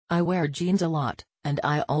I wear jeans a lot, and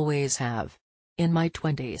I always have. In my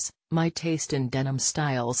 20s, my taste in denim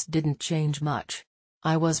styles didn't change much.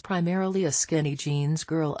 I was primarily a skinny jeans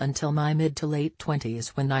girl until my mid to late 20s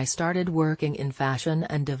when I started working in fashion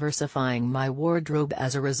and diversifying my wardrobe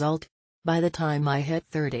as a result. By the time I hit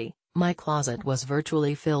 30, my closet was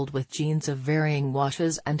virtually filled with jeans of varying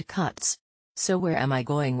washes and cuts. So where am I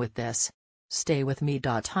going with this? Stay with me.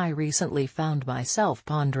 I recently found myself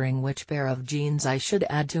pondering which pair of jeans I should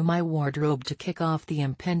add to my wardrobe to kick off the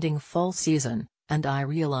impending fall season, and I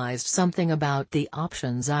realized something about the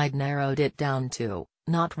options I'd narrowed it down to.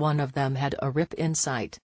 Not one of them had a rip in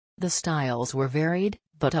sight. The styles were varied,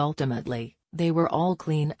 but ultimately, they were all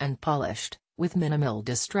clean and polished, with minimal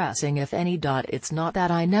distressing if any. It's not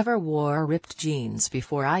that I never wore ripped jeans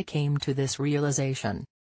before I came to this realization.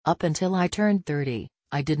 Up until I turned 30,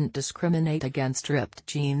 I didn't discriminate against ripped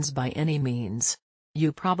jeans by any means.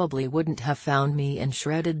 You probably wouldn't have found me in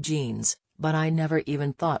shredded jeans, but I never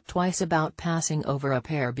even thought twice about passing over a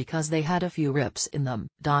pair because they had a few rips in them.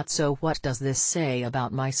 So what does this say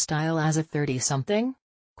about my style as a 30-something?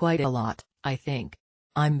 Quite a lot, I think.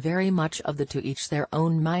 I'm very much of the to each their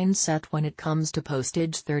own mindset when it comes to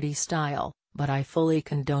postage 30 style, but I fully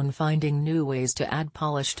condone finding new ways to add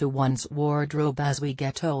polish to one's wardrobe as we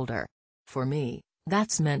get older. For me,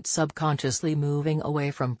 that's meant subconsciously moving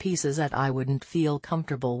away from pieces that I wouldn't feel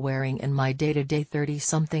comfortable wearing in my day-to-day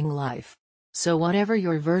 30-something life. So whatever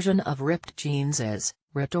your version of ripped jeans is,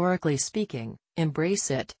 rhetorically speaking,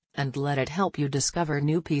 embrace it, and let it help you discover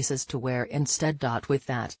new pieces to wear instead. With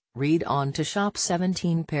that, read on to shop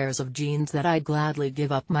 17 pairs of jeans that I'd gladly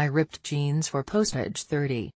give up my ripped jeans for postage 30.